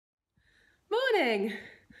morning.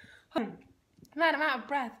 Man, I'm out of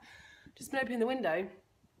breath. Just been opening the window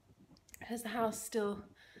because the house still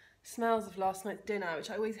smells of last night's dinner, which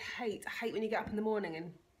I always hate. I hate when you get up in the morning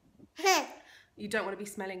and you don't want to be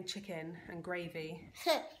smelling chicken and gravy.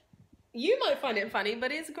 You might find it funny,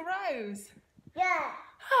 but it's gross. Yeah.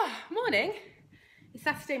 Morning. It's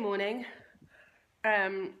Saturday morning.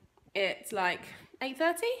 It's like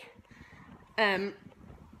 8:30.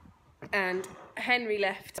 And Henry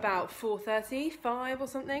left about 4:30, 5 or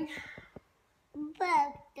something.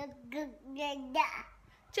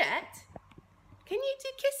 Jet, can you do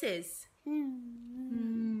kisses?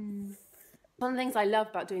 One of the things I love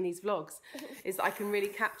about doing these vlogs is that I can really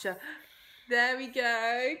capture, there we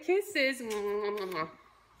go, kisses.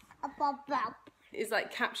 It's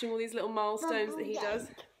like capturing all these little milestones that he does.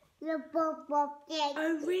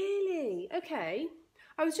 Oh really? Okay.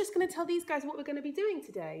 I was just going to tell these guys what we're going to be doing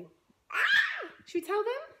today. Should we tell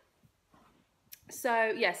them?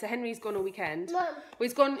 So yeah, so Henry's gone all weekend. Well,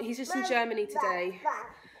 he's just in Germany today,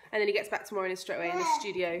 and then he gets back tomorrow and is straight away in the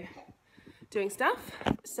studio doing stuff.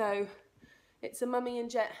 So it's a mummy and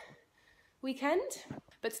Jet weekend.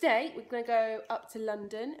 But today we're going to go up to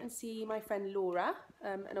London and see my friend Laura,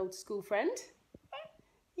 an old school friend.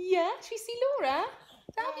 Yeah, should we see Laura?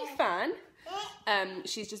 That'll be fun.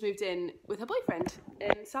 She's just moved in with her boyfriend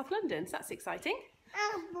in South London, so that's exciting.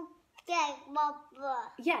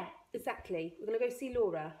 Yeah, exactly. We're going to go see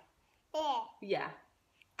Laura. Yeah.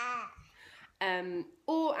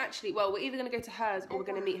 Or actually, well, we're either going to go to hers or we're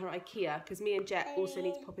going to meet her at IKEA, because me and Jet also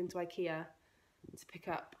need to pop into IKEA to pick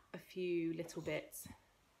up a few little bits.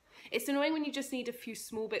 It's annoying when you just need a few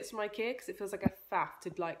small bits from IKEA, because it feels like a faff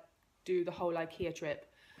to like do the whole IKEA trip.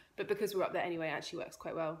 But because we're up there anyway, it actually works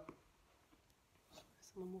quite well.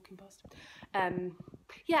 Someone walking past.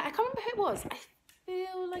 Yeah, I can't remember who it was. I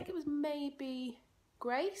feel like it was maybe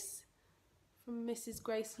Grace from Mrs.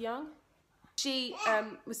 Grace Young. She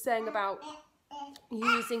was saying about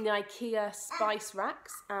using the IKEA spice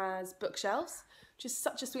racks as bookshelves, which is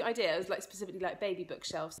such a sweet idea. It was like specifically like baby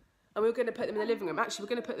bookshelves. And we were going to put them in the living room. Actually, we're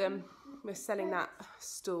going to put them, we're selling that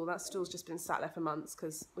stool. That stool's just been sat there for months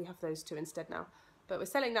because we have those two instead now. But we're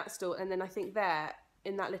selling that stool, and then I think there,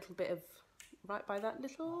 in that little bit of, right by that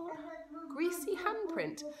little greasy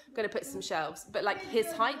handprint, I'm going to put some shelves, but like his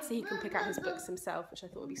height, so he can pick out his books himself, which I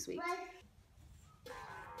thought would be sweet.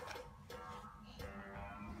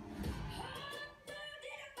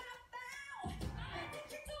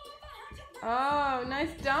 Oh,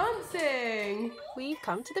 nice dancing. We've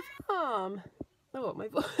come to the farm. Oh, my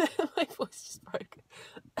voice just broke.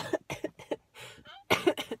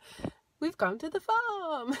 We've come to the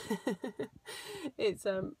farm. It's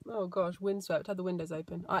oh gosh, windswept. Had the windows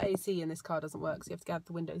open. Our AC in this car doesn't work, so you have to have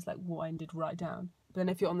the windows like winded right down. But then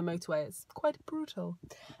if you're on the motorway, it's quite brutal.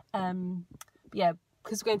 Yeah,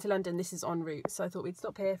 because we're going to London, this is en route, so I thought we'd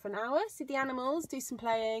stop here for an hour, see the animals, do some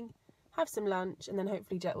playing, have some lunch, and then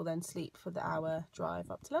hopefully Jet will then sleep for the hour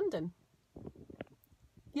drive up to London.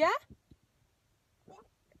 Yeah?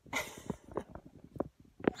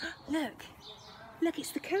 Look,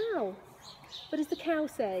 it's the cow. What does the cow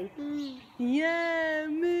say? Moo. Yeah,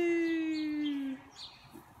 moo.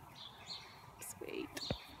 Sweet.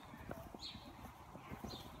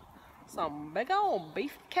 Some big old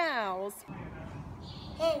beef cows.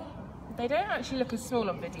 They don't actually look as small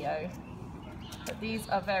on video, but these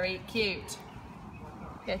are very cute.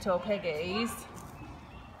 Little piggies.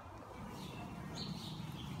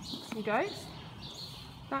 Some goats.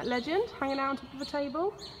 That legend hanging out on top of a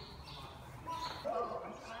table.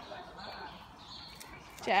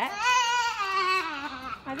 Jet?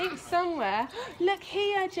 I think somewhere. Look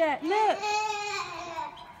here, Jet, look!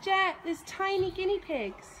 Jet, there's tiny guinea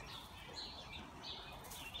pigs.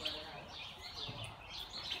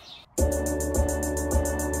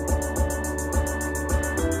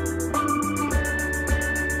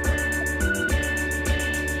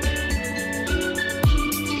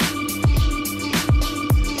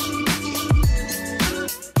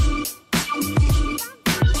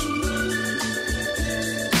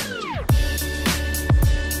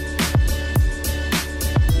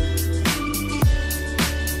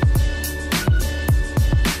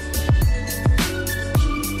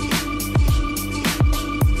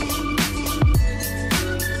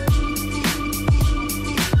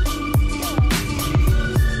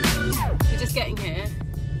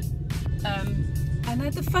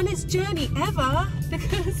 Funnest journey ever,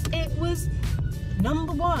 because it was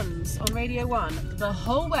 #1s on Radio 1 the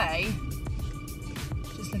whole way.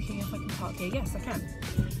 Just looking if I can park here. Yes, I can.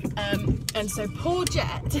 And so poor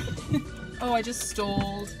Jet. Oh, I just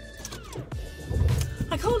stalled.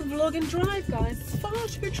 I can't vlog and drive, guys. It's far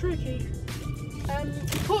too tricky.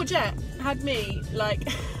 Poor Jet had me like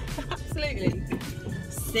absolutely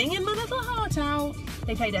singing my little heart out.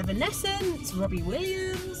 They played Evanescence, Robbie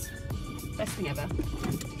Williams, best thing ever.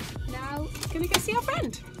 Now gonna go see our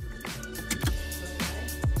friend.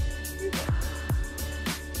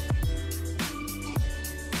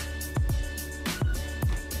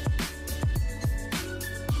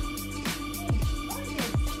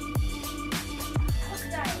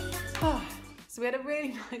 So we had a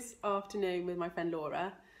really nice afternoon with my friend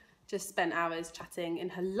Laura. Just spent hours chatting in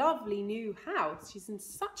her lovely new house. She's in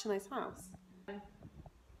such a nice house.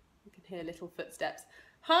 You can hear little footsteps.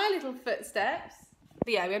 Hi, little footsteps.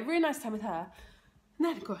 But yeah, we had a really nice time with her. And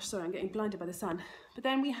then, gosh, sorry, I'm getting blinded by the sun. But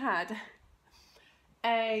then we had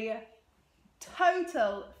a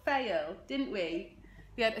total fail, didn't we?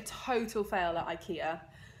 We had a total fail at IKEA.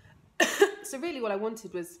 So really what I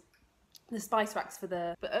wanted was the spice racks for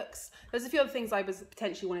the books. There's a few other things I was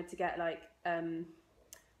potentially wanted to get, like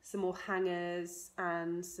some more hangers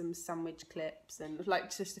and some sandwich clips and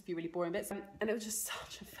like just a few really boring bits. And it was just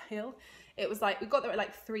such a fail. It was like, we got there at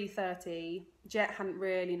like 3:30. Jet hadn't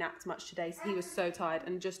really napped much today, so he was so tired.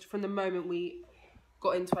 And just from the moment we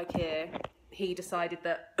got into IKEA, he decided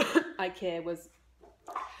that IKEA was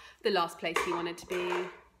the last place he wanted to be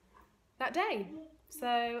that day.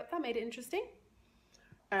 So that made it interesting.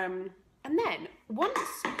 And then, once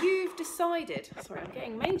you've decided, sorry, I'm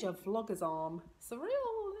getting major vlogger's arm. It's a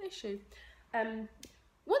real issue.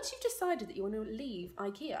 Once you've decided that you want to leave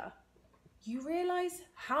IKEA, you realise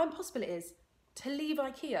how impossible it is to leave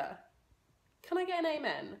IKEA. Can I get an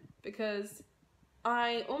amen? Because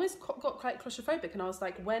I almost got quite claustrophobic and I was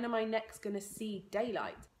like, when am I next going to see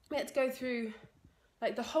daylight? We had to go through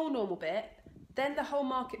like the whole normal bit, then the whole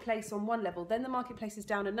marketplace on one level, then the marketplace is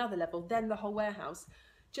down another level, then the whole warehouse,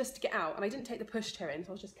 just to get out. And I didn't take the pushchair in, so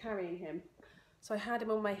I was just carrying him. So I had him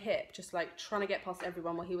on my hip, just like trying to get past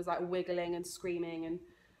everyone while he was like wiggling and screaming and,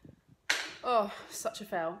 oh, such a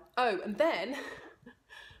fail. Oh, and then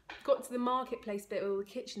got to the marketplace bit where all the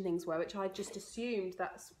kitchen things were, which I just assumed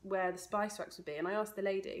that's where the spice racks would be. And I asked the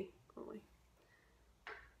lady, oh my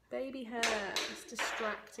baby hair, it's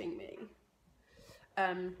distracting me.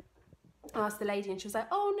 I asked the lady and she was like,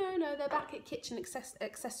 oh no, they're back at kitchen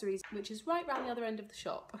accessories, which is right round the other end of the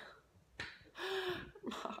shop.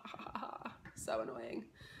 So annoying.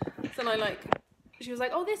 So then she was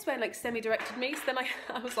like, oh, this way, and like semi-directed me. So then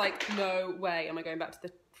I was like, no way am I going back to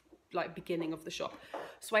the like beginning of the shop.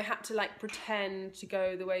 So I had to like pretend to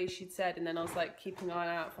go the way she'd said, and then I was like keeping an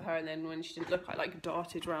eye out for her, and then when she didn't look, I like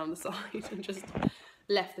darted around the side and just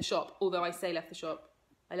left the shop. Although I say left the shop,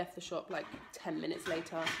 I left the shop like 10 minutes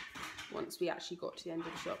later once we actually got to the end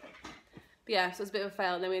of the shop. But yeah, so it was a bit of a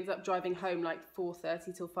fail, and then we ended up driving home like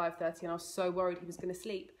 4:30 till 5:30, and I was so worried he was going to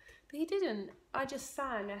sleep. But he didn't. I just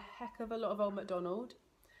sang a heck of a lot of Old MacDonald,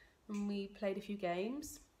 and we played a few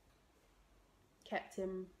games. Kept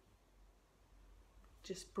him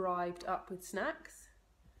just bribed up with snacks,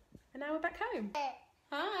 and now we're back home.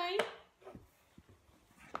 Hi.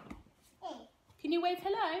 Can you wave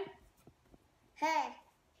hello? Hey.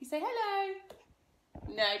 You say hello.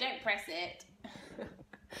 No, don't press it.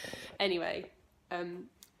 Anyway,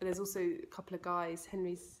 there's also a couple of guys.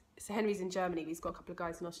 Henry's in Germany. He's got a couple of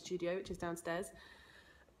guys in our studio, which is downstairs.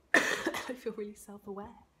 I feel really self-aware.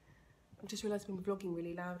 I've just realised I've been vlogging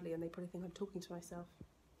really loudly and they probably think I'm talking to myself.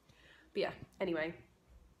 But yeah, anyway,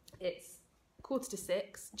 it's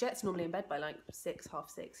 5:45. Jet's normally in bed by like 6, half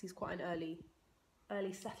 6. He's quite an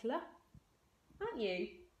early settler, aren't you?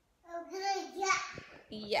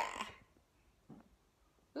 Yeah.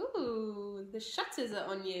 Ooh, the shutters are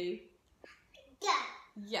on you.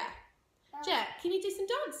 Yeah. Jet, can you do some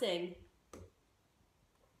dancing?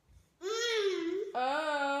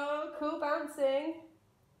 Oh, cool bouncing.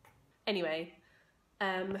 Anyway,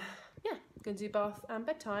 yeah, going to do bath and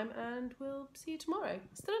bedtime, and we'll see you tomorrow.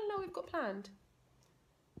 Still don't know what we've got planned,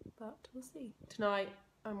 but we'll see. Tonight,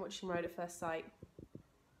 I'm watching Married at First Sight,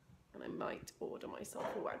 and I might order myself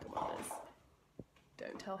a Wagamama's.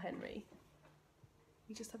 Don't tell Henry.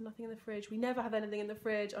 We just have nothing in the fridge. We never have anything in the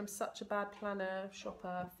fridge. I'm such a bad planner,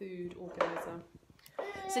 shopper, food organiser.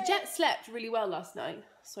 So Jet slept really well last night.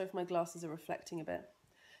 Sorry if my glasses are reflecting a bit.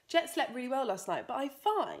 Jet slept really well last night, but I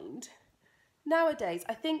find nowadays,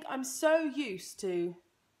 I think I'm so used to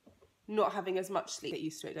not having as much sleep. You get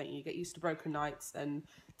used to it, don't you? You get used to broken nights and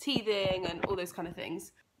teething and all those kind of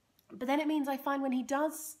things. But then it means I find when we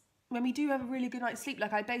do have a really good night's sleep,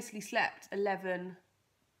 like I basically slept 11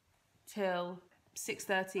 till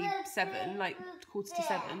 6:30, 7, like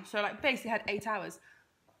 6:45, so like basically had 8 hours.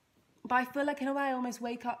 But I feel like in a way I almost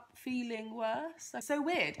wake up feeling worse. Like, so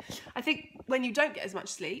weird. I think when you don't get as much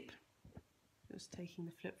sleep, Just taking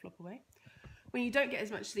the flip-flop away. When you don't get as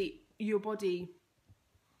much sleep, your body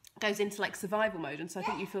goes into like survival mode, and so I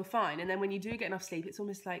think you feel fine. And then when you do get enough sleep, it's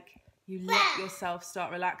almost like you let yourself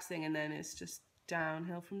start relaxing, and then it's just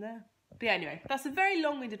downhill from there. But yeah, anyway, that's a very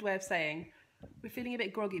long-winded way of saying we're feeling a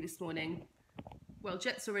bit groggy this morning. Well,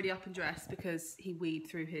 Jet's already up and dressed because he weed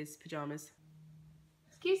through his pyjamas.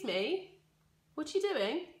 Excuse me, what are you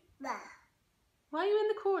doing? Yeah. Why are you in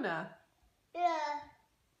the corner? Yeah.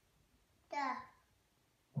 Yeah.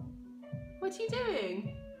 What are you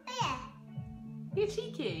doing? Yeah. You're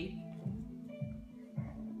cheeky.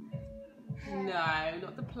 No,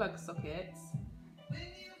 not the plug sockets.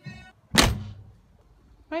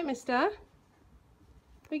 Right, mister.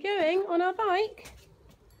 We're going on our bike.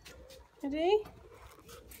 Ready?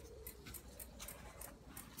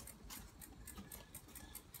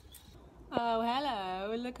 Oh,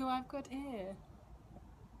 hello. Look who I've got here.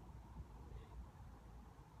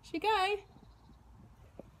 Should we go?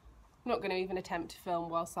 I'm not going to even attempt to film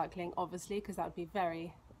while cycling, obviously, because that would be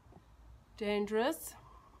very dangerous.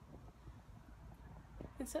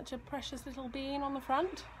 It's such a precious little bean on the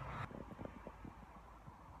front.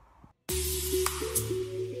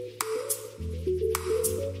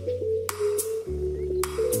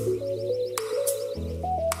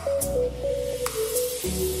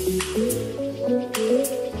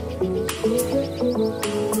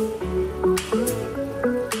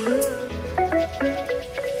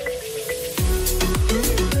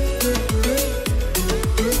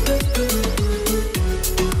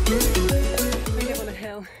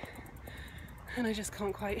 And I just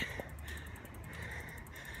can't quite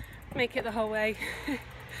make it the whole way.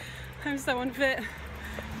 I'm so unfit.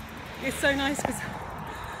 It's so nice because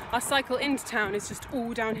our cycle into town is just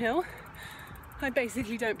all downhill. I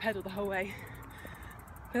basically don't pedal the whole way.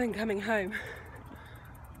 But then coming home,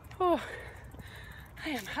 oh, I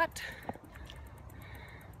am hot.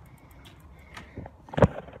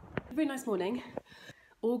 Very nice morning.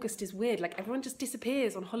 August is weird, like everyone just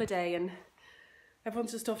disappears on holiday and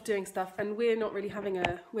everyone's just off doing stuff, and we're not having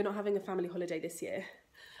a family holiday this year.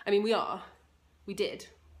 I mean, we did.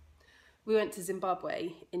 We went to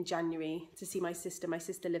Zimbabwe in January to see my sister. My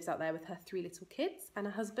sister lives out there with her 3 little kids and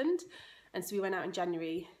a husband. And so we went out in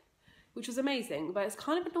January, which was amazing, but it's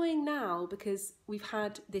kind of annoying now because we've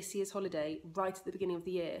had this year's holiday right at the beginning of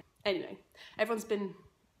the year. Anyway, everyone's been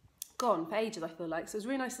gone for ages, I feel like. So it was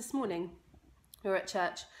really nice this morning. We were at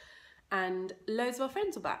church and loads of our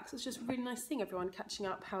friends were back. So it's just a really nice thing, everyone catching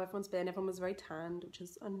up, how everyone's been. Everyone was very tanned, which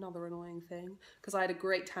is another annoying thing. Because I had a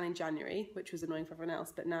great tan in January, which was annoying for everyone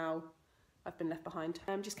else, but now I've been left behind.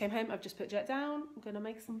 Just came home, I've just put Jet down. I'm gonna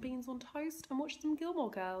make some beans on toast and watch some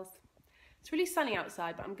Gilmore Girls. It's really sunny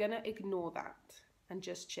outside, but I'm gonna ignore that and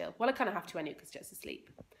just chill. Well, I kind of have to anyway because Jet's asleep.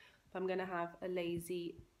 But I'm gonna have a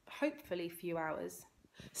lazy, hopefully, few hours.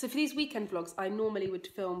 So for these weekend vlogs, I normally would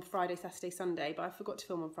film Friday, Saturday, Sunday, but I forgot to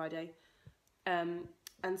film on Friday.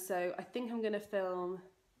 And so I think I'm going to film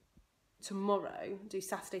tomorrow, do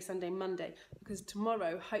Saturday, Sunday, Monday, because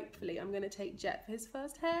tomorrow, hopefully, I'm going to take Jet for his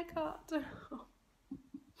first haircut.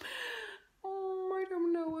 Oh, I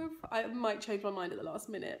don't know if I might change my mind at the last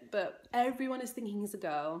minute, but everyone is thinking he's a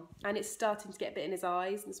girl, and it's starting to get a bit in his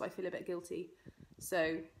eyes, and so I feel a bit guilty.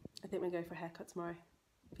 So I think we're going for a haircut tomorrow.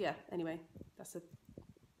 But yeah, anyway, that's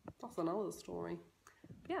another story.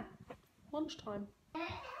 But yeah, lunchtime. Hi.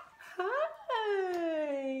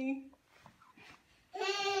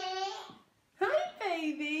 Hi,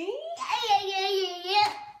 baby.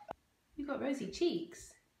 You've got rosy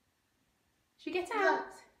cheeks. Should we get out?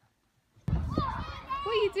 What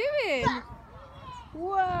are you doing?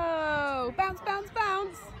 Whoa! Bounce, bounce,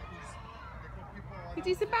 bounce. You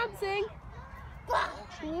do some bouncing.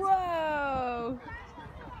 Whoa!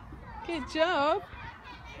 Good job.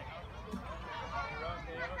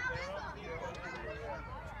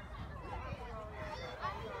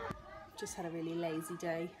 Just had a really lazy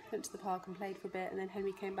day. Went to the park and played for a bit, and then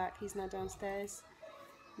Henry came back. He's now downstairs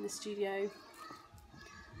in the studio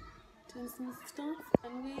doing some stuff,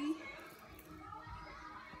 and we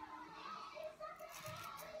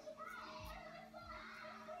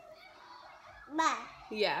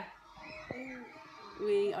yeah,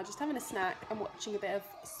 we are just having a snack and watching a bit of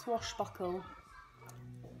Swashbuckle.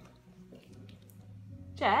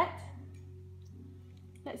 Jet,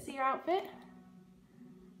 let's see your outfit.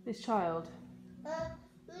 This child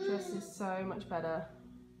dresses so much better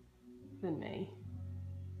than me.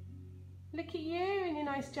 Look at you in your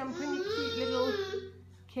nice jumper and your cute little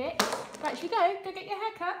kit. Right, should we go get your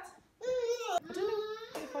hair cut? I don't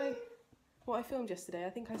know what I filmed yesterday. I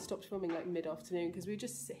think I stopped filming like mid-afternoon because we were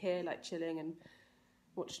just sit here like chilling and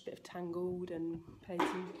watched a bit of Tangled and played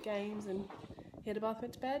some games, and He had a bath,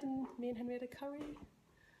 went to bed, and me and Henry had a curry.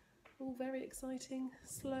 All very exciting,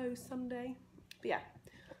 slow Sunday. But yeah,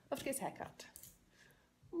 off to get his haircut.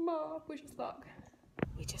 Ma, wish us luck.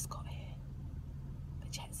 We just got here, but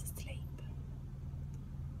Jet's asleep.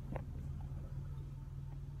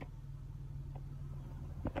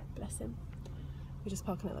 Bless him. We're just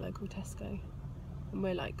parking at the local Tesco, and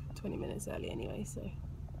we're like 20 minutes early anyway, so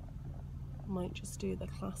I might just do the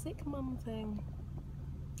classic mum thing.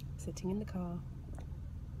 Sitting in the car,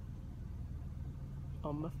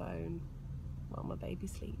 on my phone, while my baby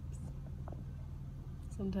sleeps.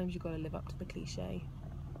 Sometimes you've got to live up to the cliche.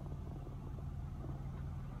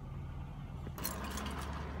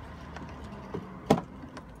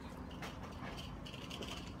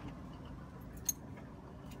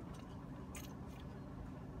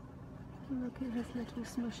 Look at his little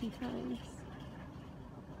smushy face.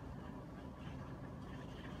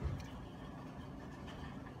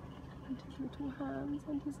 And his little hands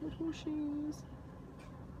and his little shoes.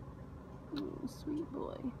 Oh, sweet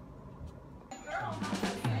boy.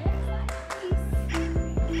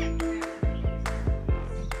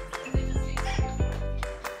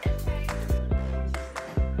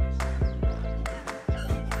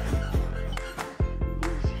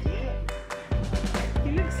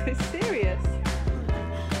 He looks so serious.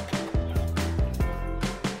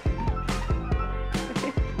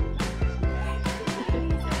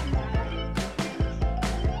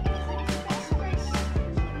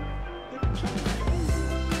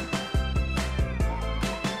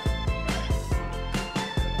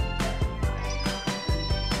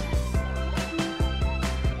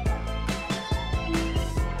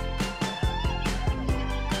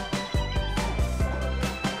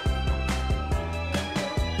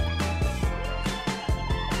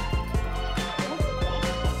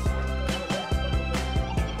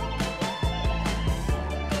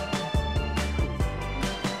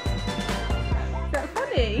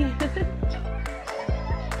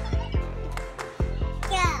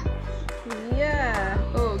 Yeah. Yeah.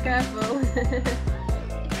 Oh, careful.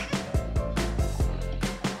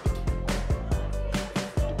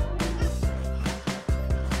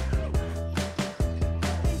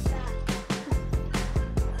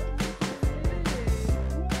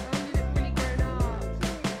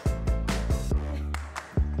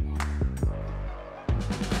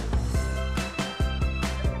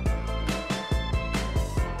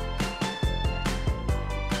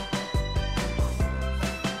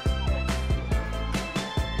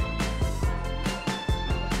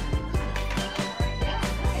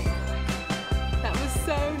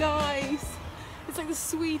 The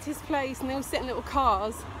sweetest place, and they all sit in little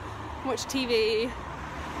cars and watch TV,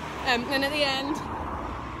 and at the end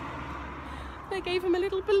they gave him a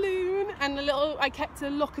little balloon and I kept a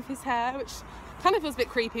lock of his hair, which kind of feels a bit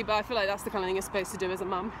creepy, but I feel like that's the kind of thing you're supposed to do as a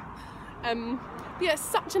mum. But yeah, it's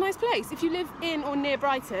such a nice place. If you live in or near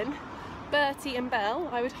Brighton, Bertie and Belle,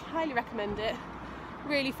 I would highly recommend it.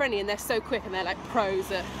 Really friendly, and they're so quick, and they're like pros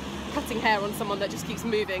at cutting hair on someone that just keeps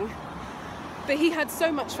moving. But he had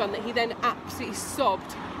so much fun that he then absolutely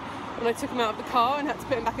sobbed when I took him out of the car and had to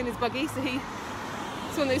put him back in his buggy. So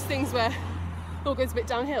it's one of those things where it all goes a bit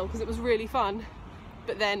downhill because it was really fun,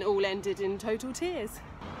 but then all ended in total tears.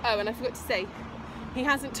 Oh, and I forgot to say, he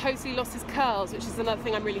hasn't totally lost his curls, which is another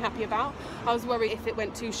thing I'm really happy about. I was worried if it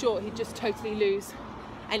went too short, he'd just totally lose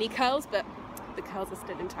any curls, but the curls are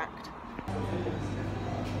still intact.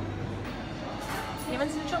 You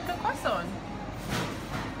want some chocolate croissant?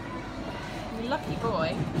 Lucky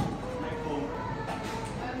boy.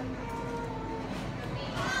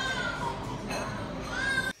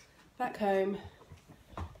 Back home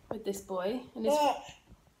with this boy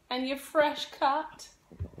and your fresh cut.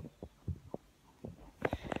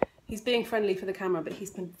 He's being friendly for the camera, but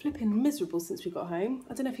he's been flipping miserable since we got home.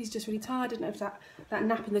 I don't know if he's just really tired. I don't know if that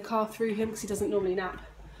nap in the car threw him, because he doesn't normally nap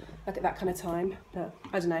like at that kind of time. But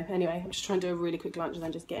I don't know. Anyway, I'm just trying to do a really quick lunch and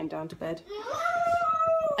then just get him down to bed.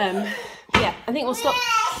 Yeah, I think we'll stop.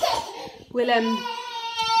 We'll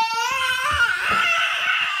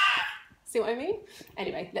see what I mean?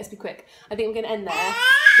 Anyway, let's be quick. I think we're going to end there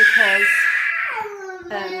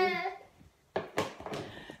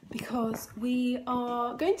because we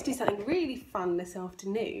are going to do something really fun this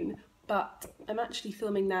afternoon, but I'm actually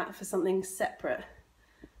filming that for something separate,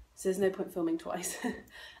 so there's no point filming twice.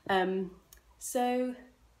 So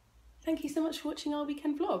thank you so much for watching our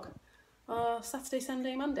weekend vlog, our Saturday,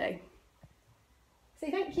 Sunday, Monday. Say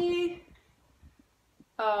thank you.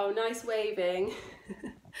 Oh, nice waving.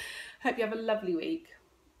 Hope you have a lovely week.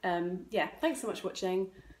 Yeah, thanks so much for watching.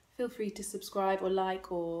 Feel free to subscribe or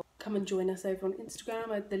like, or come and join us over on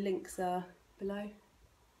Instagram. The links are below.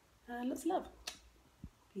 and lots of love.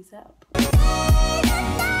 Peace out.